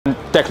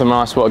Declan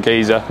Rice, what a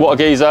geezer. What a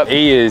geezer.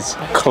 He is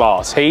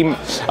class. He,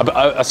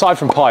 aside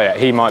from Payet,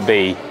 he might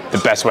be the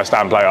best West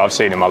Ham player I've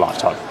seen in my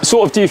lifetime.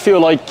 Sort of, do you feel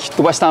like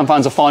the West Ham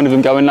fans are fine with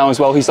him going now as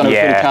well? He's done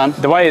everything he can?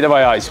 The way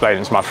I explain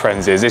it to my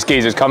friends is, this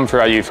geezer's come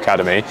through our youth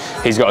academy.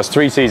 He's got us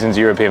 3 seasons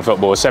of European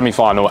football, a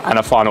semi-final and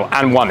a final,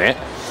 and won it.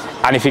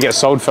 And if he gets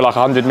sold for like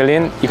 100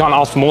 million, you can't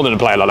ask for more than a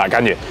player like that,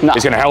 can you? No.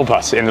 It's going to help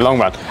us in the long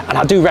run. And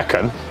I do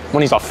reckon,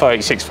 when he's like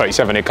 36,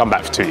 37, he'll come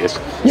back for 2 years.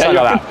 Yeah, Something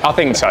like that. I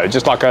think so.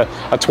 Just like a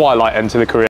twilight end to the career.